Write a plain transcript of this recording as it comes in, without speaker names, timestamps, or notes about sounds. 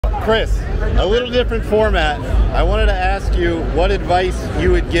Chris, a little different format. I wanted to ask you what advice you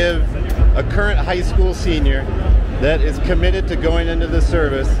would give a current high school senior that is committed to going into the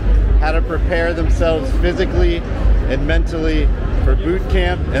service, how to prepare themselves physically and mentally for boot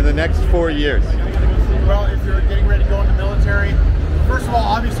camp in the next 4 years. Well, if you're getting ready to go in the military, first of all,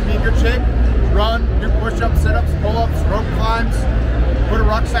 obviously be in good shape. Run, do push-ups, sit-ups, pull-ups, rope climbs, put a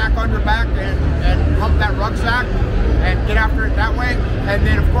rucksack on your back and pump that rucksack and get after it that way. And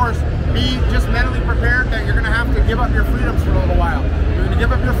then, of course, be just mentally prepared that you're going to have to give up your freedoms for a little while. You're going to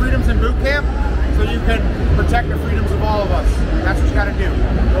give up your freedoms in boot camp so you can protect the freedoms of all of us. That's what you got to do.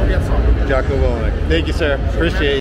 Go get some. Jocko Willink. Thank you, sir. Appreciate it.